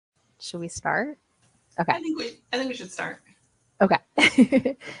Should we start? Okay. I think we should start. Okay.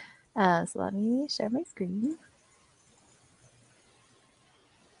 So let me share my screen.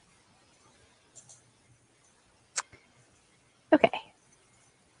 Okay.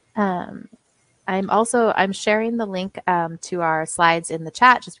 I'm sharing the link to our slides in the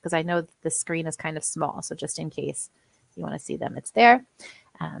chat just because I know the screen is kind of small. So just in case you want to see them, it's there.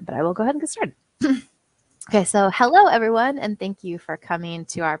 But I will go ahead and get started. Okay, so hello everyone, and thank you for coming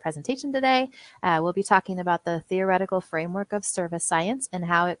to our presentation today. We'll be talking about the theoretical framework of service science and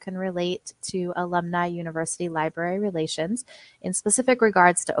how it can relate to alumni university library relations in specific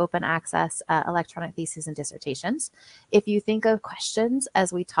regards to open access electronic theses and dissertations. If you think of questions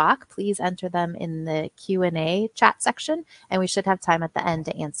as we talk, please enter them in the Q&A chat section, and we should have time at the end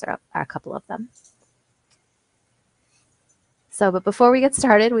to answer a couple of them. But before we get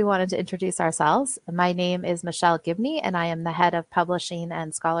started, we wanted to introduce ourselves. My name is Michele Gibney, and I am the head of publishing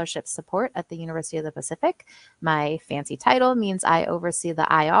and scholarship support at the University of the Pacific. My fancy title means I oversee the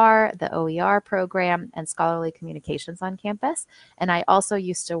IR, the OER program, and scholarly communications on campus. And I also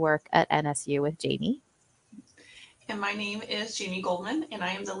used to work at NSU with Jaime. And my name is Jaime Goldman, and I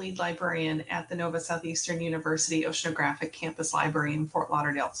am the lead librarian at the Nova Southeastern University Oceanographic Campus Library in Fort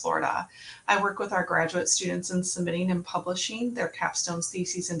Lauderdale, Florida. I work with our graduate students in submitting and publishing their capstone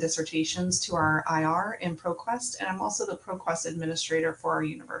theses and dissertations to our IR and ProQuest, and I'm also the ProQuest administrator for our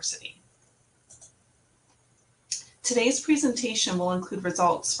university. Today's presentation will include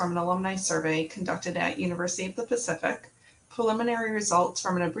results from an alumni survey conducted at University of the Pacific, preliminary results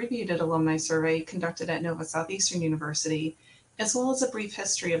from an abbreviated alumni survey conducted at Nova Southeastern University, as well as a brief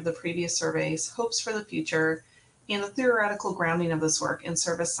history of the previous surveys, hopes for the future, and the theoretical grounding of this work in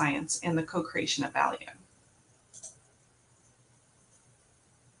service science and the co-creation of value.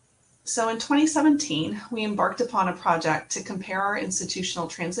 So in 2017, we embarked upon a project to compare our institutional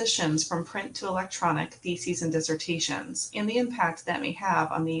transitions from print to electronic theses and dissertations and the impact that may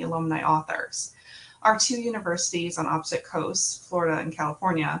have on the alumni authors. Our two universities on opposite coasts, Florida and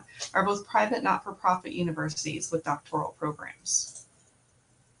California, are both private not-for-profit universities with doctoral programs.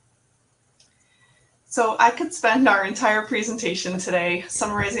 So I could spend our entire presentation today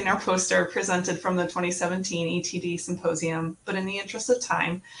summarizing our poster presented from the 2017 ETD Symposium, but in the interest of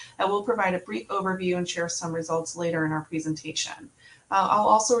time, I will provide a brief overview and share some results later in our presentation. I'll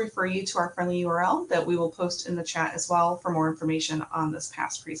also refer you to our friendly URL that we will post in the chat as well for more information on this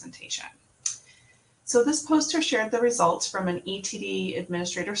past presentation. So this poster shared the results from an ETD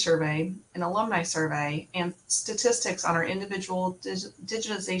administrator survey, an alumni survey, and statistics on our individual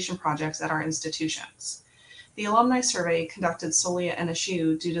digitization projects at our institutions. The alumni survey, conducted solely at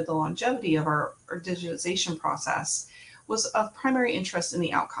NSU due to the longevity of our digitization process, was of primary interest in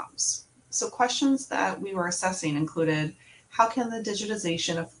the outcomes. So questions that we were assessing included, how can the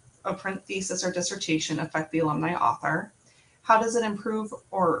digitization of a print thesis or dissertation affect the alumni author? How does it improve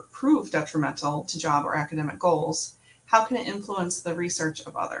or prove detrimental to job or academic goals? How can it influence the research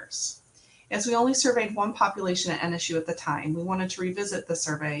of others? As we only surveyed one population at NSU at the time, we wanted to revisit the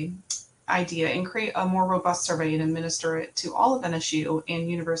survey idea and create a more robust survey and administer it to all of NSU and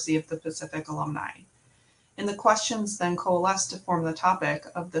University of the Pacific alumni. And the questions then coalesced to form the topic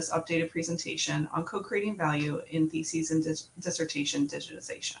of this updated presentation on co-creating value in theses and dissertation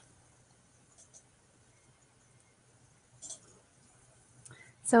digitization.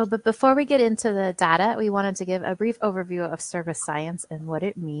 But before we get into the data, we wanted to give a brief overview of service science and what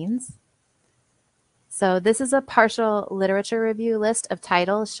it means. So this is a partial literature review list of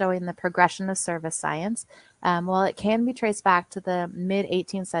titles showing the progression of service science. While it can be traced back to the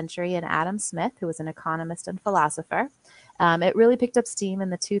mid-18th century and Adam Smith, who was an economist and philosopher, it really picked up steam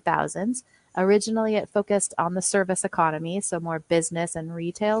in the 2000s. Originally, it focused on the service economy, so more business and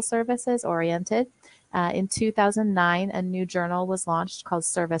retail services oriented. In 2009, a new journal was launched called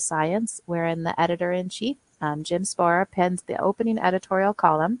Service Science, wherein the editor-in-chief, Jim Sporer, penned the opening editorial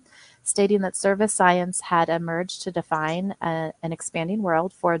column, stating that service science had emerged to define an expanding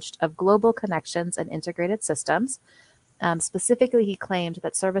world forged of global connections and integrated systems. Specifically, he claimed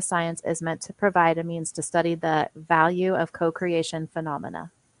that service science is meant to provide a means to study the value of co-creation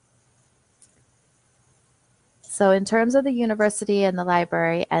phenomena. So in terms of the university and the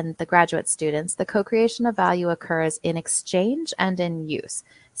library and the graduate students, the co-creation of value occurs in exchange and in use.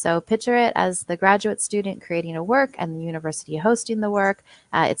 So picture it as the graduate student creating a work and the university hosting the work.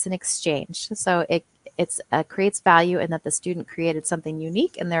 It's an exchange. So it It creates value in that the student created something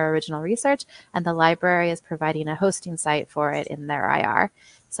unique in their original research, and the library is providing a hosting site for it in their IR.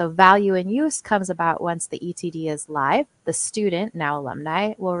 So value in use comes about once the ETD is live. The student, now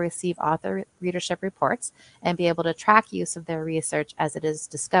alumni, will receive author readership reports and be able to track use of their research as it is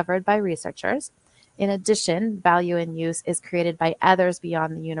discovered by researchers. In addition, value in use is created by others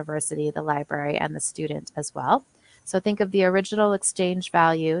beyond the university, the library, and the student as well. So think of the original exchange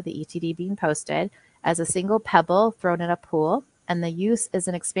value, the ETD being posted, as a single pebble thrown in a pool, and the use is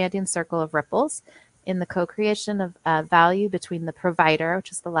an expanding circle of ripples in the co-creation of value between the provider,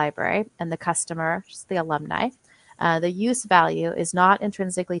 which is the library, and the customer, which is the alumni. The use value is not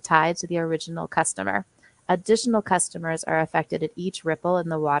intrinsically tied to the original customer. Additional customers are affected at each ripple in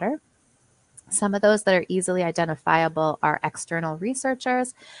the water. Some of those that are easily identifiable are external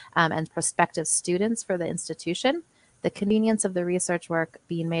researchers and prospective students for the institution. The convenience of the research work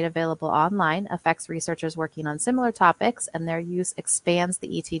being made available online affects researchers working on similar topics, and their use expands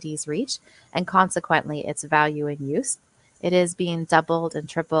the ETD's reach and consequently its value in use. It is being doubled and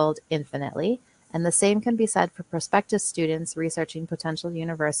tripled infinitely. And the same can be said for prospective students researching potential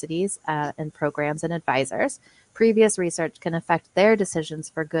universities and programs and advisors. Previous research can affect their decisions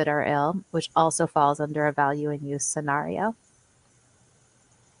for good or ill, which also falls under a value in use scenario.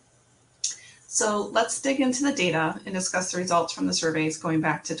 So let's dig into the data and discuss the results from the surveys going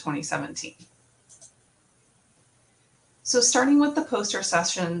back to 2017. So starting with the poster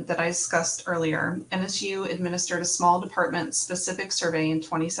session that I discussed earlier, NSU administered a small department-specific survey in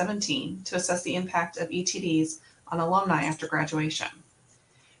 2017 to assess the impact of ETDs on alumni after graduation.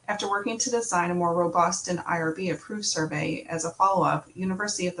 After working to design a more robust and IRB-approved survey as a follow-up,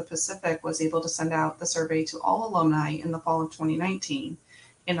 University of the Pacific was able to send out the survey to all alumni in the fall of 2019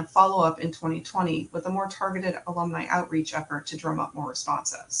 and a follow-up in 2020 with a more targeted alumni outreach effort to drum up more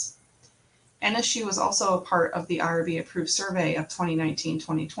responses. NSU was also a part of the IRB-approved survey of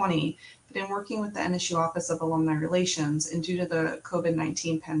 2019-2020, but in working with the NSU Office of Alumni Relations and due to the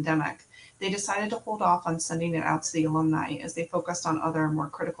COVID-19 pandemic, they decided to hold off on sending it out to the alumni as they focused on other more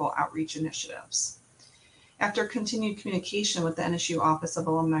critical outreach initiatives. After continued communication with the NSU Office of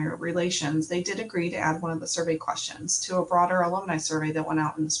Alumni Relations, they did agree to add one of the survey questions to a broader alumni survey that went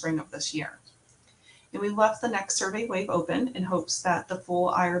out in the spring of this year. And we left the next survey wave open in hopes that the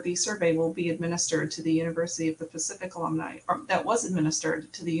full IRB survey will be administered to the University of the Pacific alumni, or that was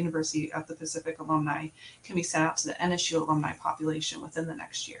administered to the University of the Pacific alumni, can be sent out to the NSU alumni population within the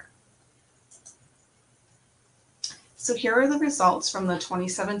next year. So here are the results from the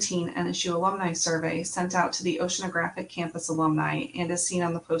 2017 NSU alumni survey sent out to the Oceanographic campus alumni and as seen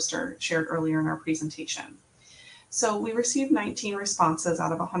on the poster shared earlier in our presentation. So we received 19 responses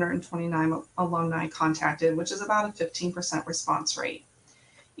out of 129 alumni contacted, which is about a 15% response rate.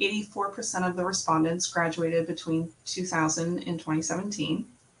 84% of the respondents graduated between 2000 and 2017.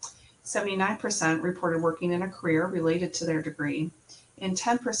 79% reported working in a career related to their degree, and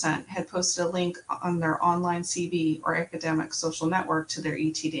 10% had posted a link on their online CV or academic social network to their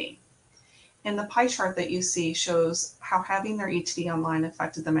ETD. And the pie chart that you see shows how having their ETD online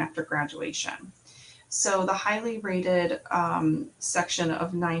affected them after graduation. So the highly rated section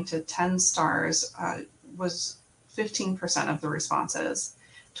of 9 to 10 stars was 15% of the responses,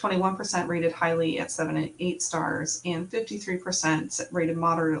 21% rated highly at 7 and 8 stars, and 53% rated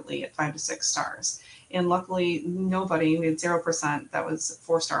moderately at 5 to 6 stars. And luckily, nobody, we had 0% that was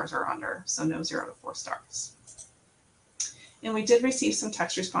 4 stars or under, so no 0 to 4 stars. And we did receive some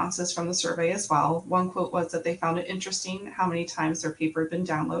text responses from the survey as well. One quote was that they found it interesting how many times their paper had been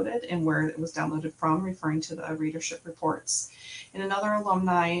downloaded and where it was downloaded from, referring to the readership reports. And another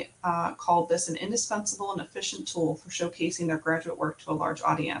alumni called this an indispensable and efficient tool for showcasing their graduate work to a large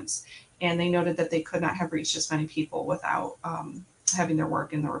audience. And they noted that they could not have reached as many people without having their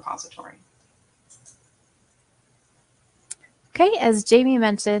work in the repository. Okay, as Jamie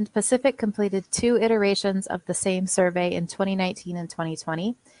mentioned, Pacific completed 2 iterations of the same survey in 2019 and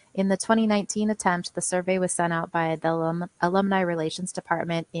 2020. In the 2019 attempt, the survey was sent out by the Alumni Relations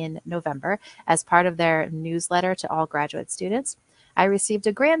Department in November as part of their newsletter to all graduate students. I received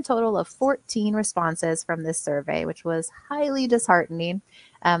a grand total of 14 responses from this survey, which was highly disheartening.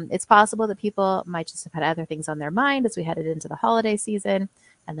 It's possible that people might just have had other things on their mind as we headed into the holiday season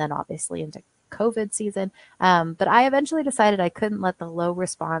and then obviously into COVID season. But I eventually decided I couldn't let the low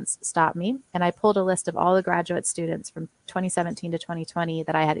response stop me. And I pulled a list of all the graduate students from 2017 to 2020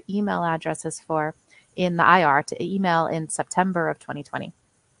 that I had email addresses for in the IR to email in September of 2020.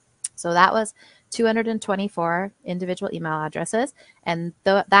 So that was 224 individual email addresses. And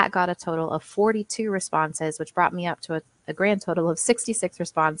that got a total of 42 responses, which brought me up to a a grand total of 66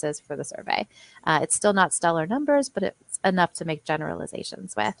 responses for the survey. It's still not stellar numbers, but it's enough to make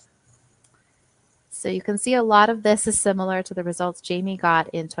generalizations with. So you can see a lot of this is similar to the results Jaime got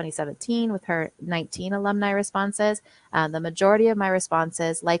in 2017 with her 19 alumni responses. The majority of my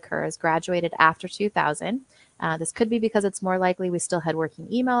responses, like hers, graduated after 2000. This could be because it's more likely we still had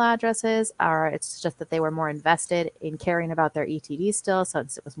working email addresses, or it's just that they were more invested in caring about their ETD still,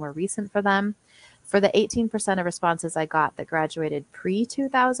 since it was more recent for them. For the 18% of responses I got that graduated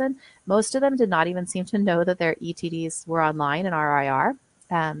pre-2000, most of them did not even seem to know that their ETDs were online in RIR.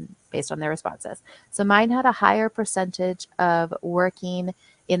 Based on their responses. So mine had a higher percentage of working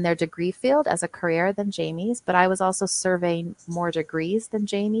in their degree field as a career than Jaime's, but I was also surveying more degrees than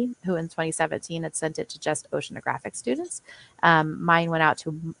Jaime, who in 2017 had sent it to just oceanographic students. Mine went out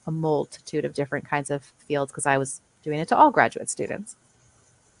to a multitude of different kinds of fields because I was doing it to all graduate students.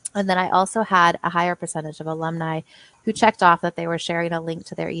 And then I also had a higher percentage of alumni who checked off that they were sharing a link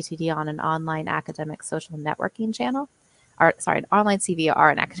to their ETD on an online academic social networking channel. An online CV or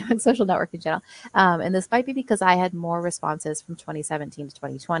an academic social networking channel. And this might be because I had more responses from 2017 to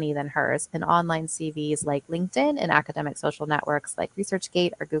 2020 than hers. And online CVs like LinkedIn and academic social networks like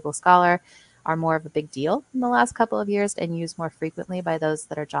ResearchGate or Google Scholar are more of a big deal in the last couple of years and used more frequently by those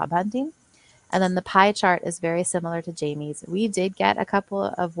that are job hunting. And then the pie chart is very similar to Jaime's. We did get a couple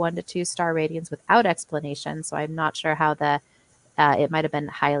of 1 to 2 star ratings without explanation, so I'm not sure how it might have been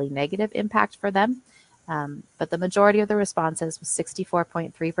highly negative impact for them. But the majority of the responses,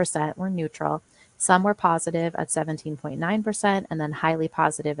 64.3%, were neutral. Some were positive at 17.9%, and then highly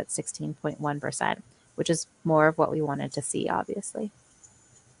positive at 16.1%, which is more of what we wanted to see, obviously.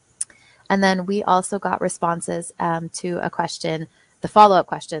 And then we also got responses to a question, the follow-up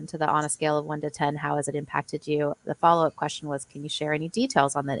question to the on a scale of 1 to 10, how has it impacted you? The follow-up question was, can you share any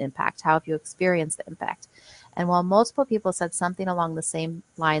details on that impact? How have you experienced the impact? And while multiple people said something along the same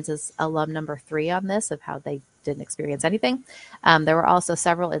lines as alum number 3 on this, of how they didn't experience anything, there were also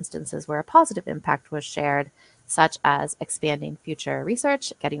several instances where a positive impact was shared, such as expanding future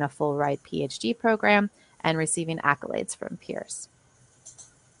research, getting a full ride PhD program, and receiving accolades from peers.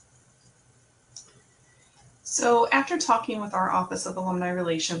 So after talking with our Office of Alumni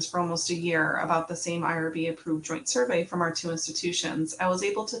Relations for almost a year about the same IRB-approved joint survey from our 2 institutions, I was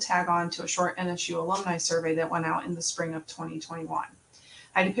able to tag on to a short NSU alumni survey that went out in the spring of 2021.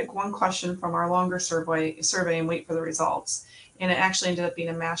 I had to pick one question from our longer survey and wait for the results, and it actually ended up being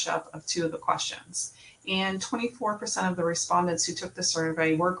a mashup of 2 of the questions. And 24% of the respondents who took the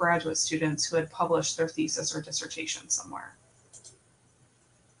survey were graduate students who had published their thesis or dissertation somewhere.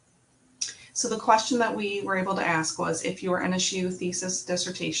 So the question that we were able to ask was, if your NSU thesis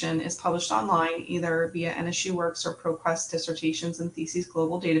dissertation is published online, either via NSU Works or ProQuest Dissertations and Theses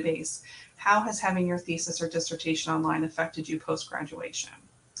Global Database, how has having your thesis or dissertation online affected you post-graduation?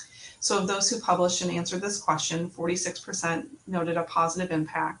 So of those who published and answered this question, 46% noted a positive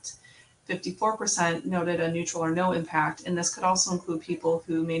impact, 54% noted a neutral or no impact, and this could also include people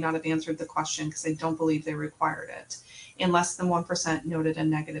who may not have answered the question because they don't believe they required it, and less than 1% noted a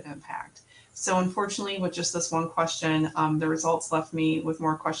negative impact. So unfortunately, with just this one question, the results left me with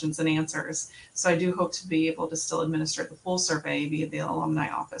more questions than answers. So I do hope to be able to still administer the full survey via the alumni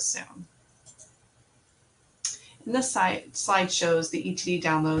office soon. And this slide shows the ETD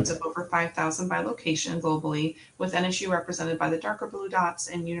downloads of over 5,000 by location globally, with NSU represented by the darker blue dots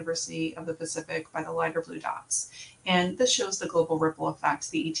and University of the Pacific by the lighter blue dots. And this shows the global ripple effect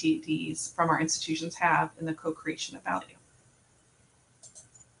the ETDs from our institutions have in the co-creation of value.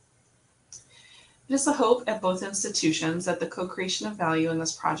 It is the hope at both institutions that the co-creation of value in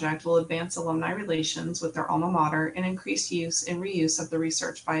this project will advance alumni relations with their alma mater and increase use and reuse of the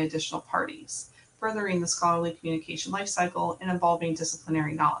research by additional parties, furthering the scholarly communication lifecycle and involving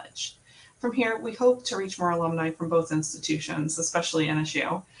disciplinary knowledge. From here, we hope to reach more alumni from both institutions, especially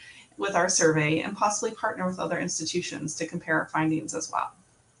NSU, with our survey and possibly partner with other institutions to compare our findings as well.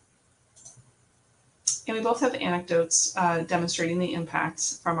 And we both have anecdotes demonstrating the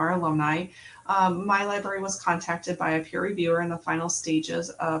impacts from our alumni. My library was contacted by a peer reviewer in the final stages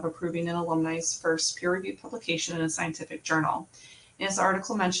of approving an alumni's first peer-reviewed publication in a scientific journal. And as the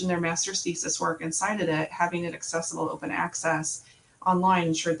article mentioned, their master's thesis work and cited it, having it accessible open access online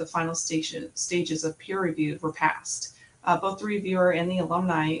ensured the final stages of peer review were passed. Both the reviewer and the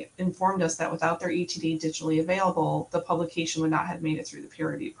alumni informed us that without their ETD digitally available, the publication would not have made it through the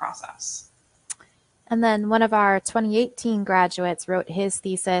peer review process. And then one of our 2018 graduates wrote his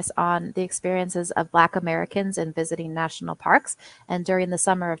thesis on the experiences of Black Americans in visiting national parks. And during the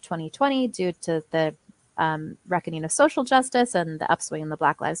summer of 2020, due to the reckoning of social justice and the upswing in the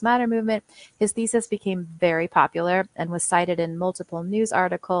Black Lives Matter movement, his thesis became very popular and was cited in multiple news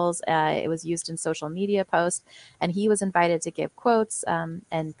articles. It was used in social media posts, and he was invited to give quotes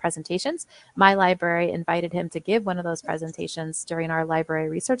and presentations. My library invited him to give one of those presentations during our library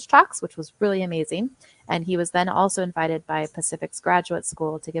research talks, which was really amazing. And he was then also invited by Pacific's graduate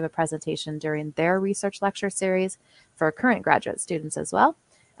school to give a presentation during their research lecture series for current graduate students as well.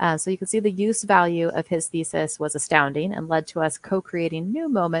 So you can see the use value of his thesis was astounding and led to us co-creating new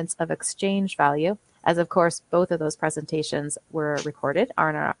moments of exchange value, as of course both of those presentations were recorded,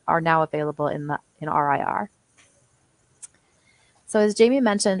 are now available in RIR. So as Jamie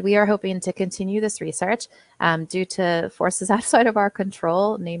mentioned, we are hoping to continue this research due to forces outside of our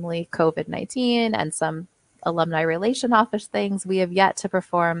control, namely COVID-19 and some alumni relation office things. We have yet to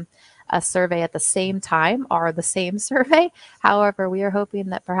perform a survey at the same time or the same survey. However, we are hoping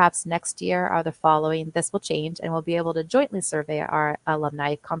that perhaps next year or the following, this will change and we'll be able to jointly survey our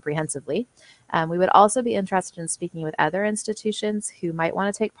alumni comprehensively. We would also be interested in speaking with other institutions who might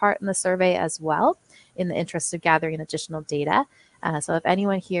want to take part in the survey as well in the interest of gathering additional data. So if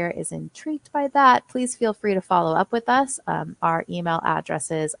anyone here is intrigued by that, please feel free to follow up with us. Our email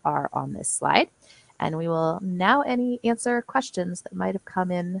addresses are on this slide. And we will now answer questions that might have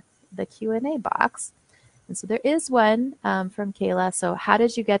come in the Q&A box. And so there is one from Kayla. So how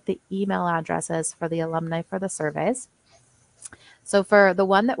did you get the email addresses for the alumni for the surveys? So for the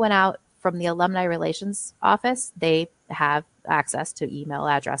one that went out from the Alumni Relations Office, they have access to email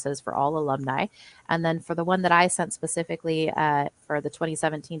addresses for all alumni. And then for the one that I sent specifically for the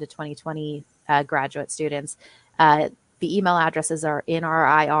 2017 to 2020 graduate students, the email addresses are in our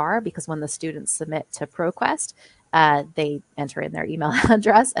IR because when the students submit to ProQuest, they enter in their email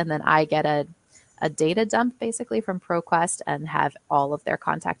address, and then I get a data dump basically from ProQuest and have all of their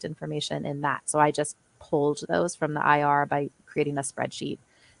contact information in that. So I just pulled those from the IR by creating a spreadsheet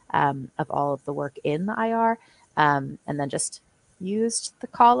of all of the work in the IR, and then just used the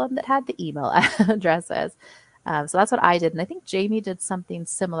column that had the email addresses. So that's what I did. And I think Jamie did something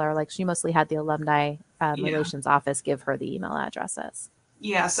similar. Like she mostly had the Alumni Relations Office give her the email addresses.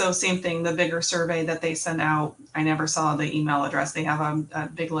 Yeah, so same thing, the bigger survey that they send out, I never saw the email address. They have a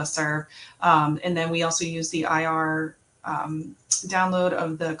big listserv. And then we also use the IR download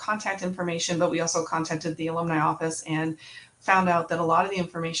of the contact information, but we also contacted the alumni office and found out that a lot of the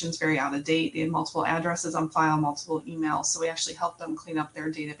information is very out of date. They had multiple addresses on file, multiple emails. So we actually helped them clean up their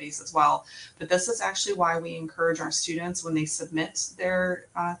database as well. But this is actually why we encourage our students when they submit their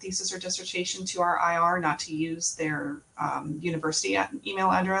thesis or dissertation to our IR, not to use their university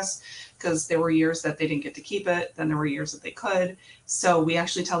email address, because there were years that they didn't get to keep it. Then there were years that they could. So we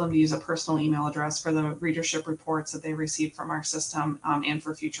actually tell them to use a personal email address for the readership reports that they receive from our system and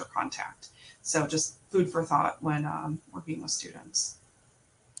for future contact. So just food for thought when working with students.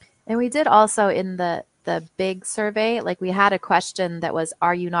 And we did also in the big survey, like we had a question that was,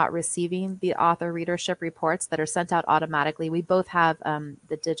 are you not receiving the author readership reports that are sent out automatically? We both have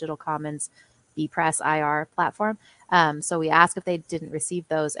the Digital Commons ePress IR platform. So we asked if they didn't receive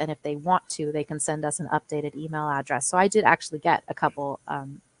those, and if they want to, they can send us an updated email address. So I did actually get a couple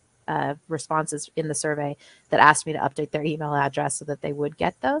responses in the survey that asked me to update their email address so that they would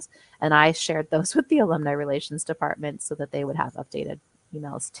get those. And I shared those with the Alumni Relations Department so that they would have updated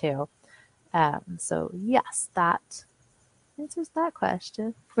emails too. So yes, that answers that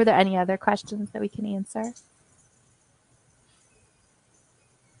question. Were there any other questions that we can answer?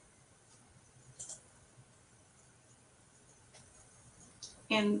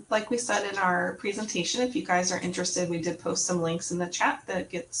 And like we said in our presentation, if you guys are interested, we did post some links in the chat that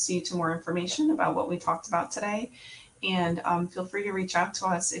gets you to more information about what we talked about today. And feel free to reach out to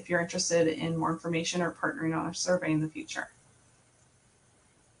us if you're interested in more information or partnering on a survey in the future.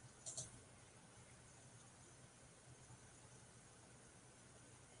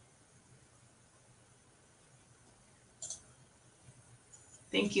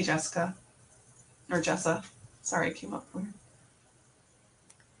 Thank you, Jessica. Or Jessa. Sorry, I came up weird.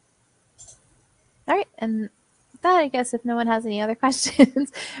 All right, and that, I guess if no one has any other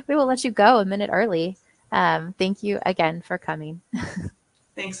questions, we will let you go a minute early. Thank you again for coming.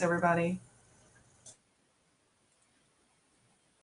 Thanks, everybody.